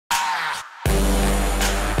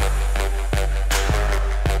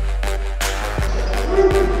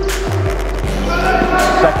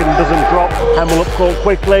Second doesn't drop. Hamill up court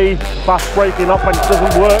quickly. Fast breaking offense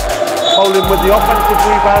doesn't work. Poleon with the offensive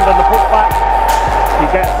rebound and the putback. He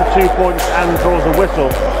gets the 2 points and draws a whistle.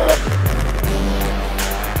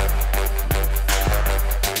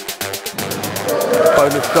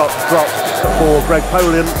 Bonus shot drops for Greg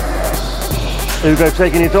Poleon. Ugo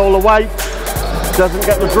taking it all away. Doesn't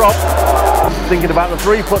get the drop. Thinking about the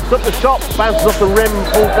three, puts up the shot, bounces off the rim,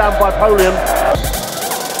 pulled down by Poleon.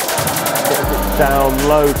 Gets it down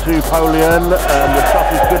low to Poleon, and the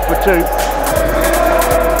shot is good for two.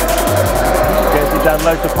 Gets it down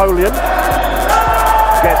low to Poleon.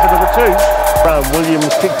 Gets another two. Brown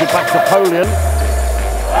Williams kicks it back to Poleon.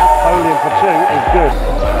 Poleon for two is good.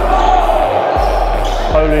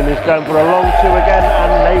 Poleon is going for a long two again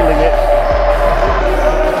and nailing it.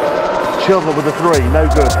 Chilver with a three, no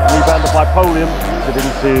good. Rebounded by Poleon. It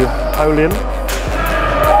into Poleon.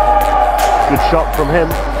 Good shot from him.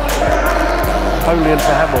 Poleon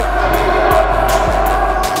to Hamill.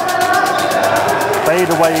 Fade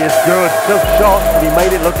away is good. Tough shot, but he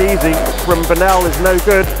made it look easy. From Bernal is no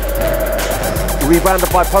good. Rebounded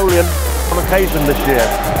by Poleon on occasion this year.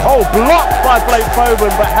 Oh, blocked by Blake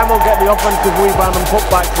Foban, but Hamill get the offensive rebound and put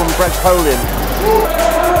back from Greg Poleon.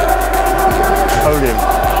 Poleon,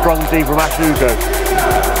 strong D from Ash Ugo.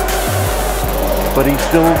 But he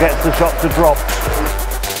still gets the shot to drop.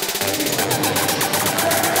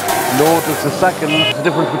 Nor does the second. The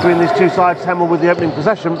difference between these two sides, Hamill with the opening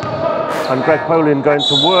possession and Greg Poleon going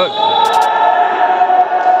to work.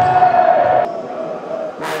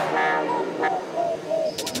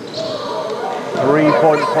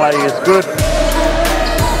 Three-point play is good.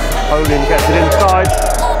 Poleon gets it inside.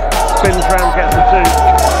 Spins round, gets the two.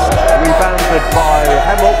 Rebounded by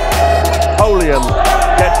Hamill. Poleon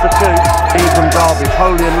gets the two. E from Derby.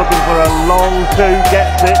 Poleon looking for a long two,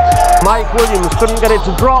 gets it. Mike Williams couldn't get it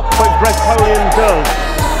to drop, but Greg Poleon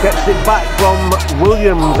does. Gets it back from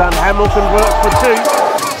Williams, and Hamill converts for two.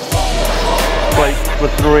 Blake for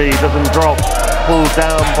three, doesn't drop. Pulled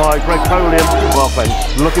down by Greg Poleon. Offense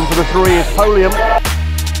looking for the three is Poleon.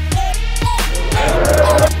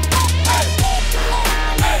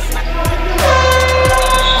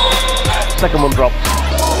 Second one drops.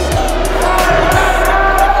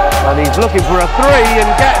 And he's looking for a three and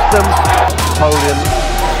gets them. Poleon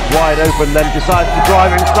wide open, then decides to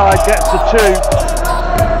drive inside, gets the two.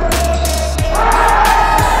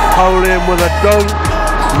 Poleon with a dunk.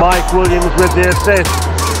 Mike Williams with the assist.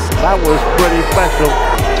 That was pretty special.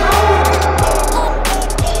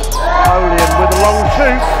 Poleon with a long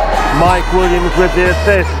two. Mike Williams with the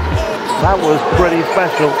assist. That was pretty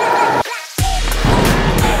special.